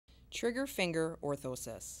Triggerfinger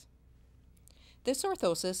orthosis. This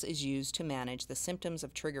orthosis is used to manage the symptoms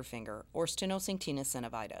of trigger finger or stenosynctinis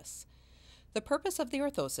synovitis. The purpose of the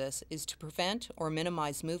orthosis is to prevent or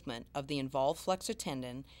minimize movement of the involved flexor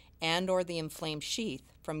tendon and/or the inflamed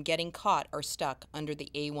sheath from getting caught or stuck under the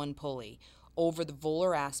A1 pulley over the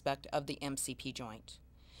volar aspect of the MCP joint.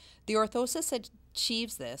 The orthosis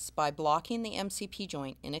achieves this by blocking the MCP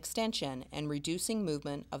joint in extension and reducing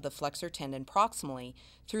movement of the flexor tendon proximally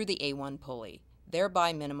through the A1 pulley,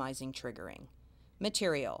 thereby minimizing triggering.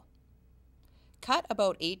 Material. Cut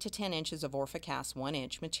about 8 to 10 inches of Orthocast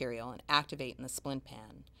 1-inch material and activate in the splint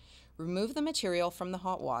pan. Remove the material from the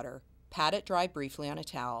hot water, pat it dry briefly on a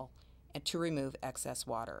towel and to remove excess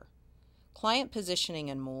water. Client positioning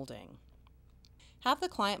and molding. Have the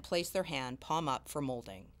client place their hand palm up for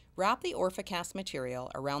molding. Wrap the Orthocast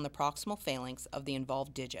material around the proximal phalanx of the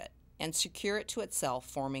involved digit and secure it to itself,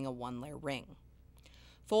 forming a one-layer ring.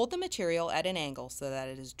 Fold the material at an angle so that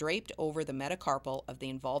it is draped over the metacarpal of the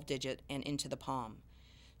involved digit and into the palm.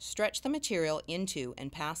 Stretch the material into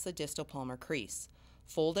and past the distal palmar crease.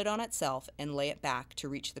 Fold it on itself and lay it back to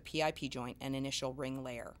reach the PIP joint and initial ring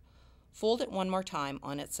layer. Fold it one more time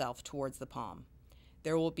on itself towards the palm.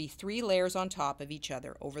 There will be 3 layers on top of each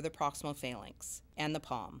other over the proximal phalanx and the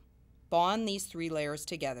palm. Bond these 3 layers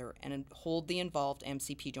together and hold the involved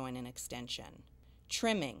MCP joint in extension.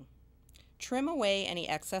 Trimming. Trim away any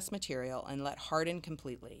excess material and let harden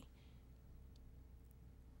completely.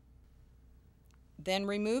 Then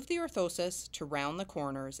remove the orthosis to round the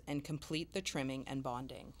corners and complete the trimming and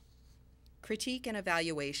bonding. Critique and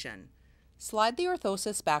evaluation. Slide the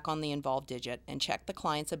orthosis back on the involved digit and check the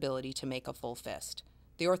client's ability to make a full fist.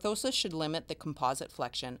 The orthosis should limit the composite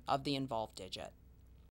flexion of the involved digit.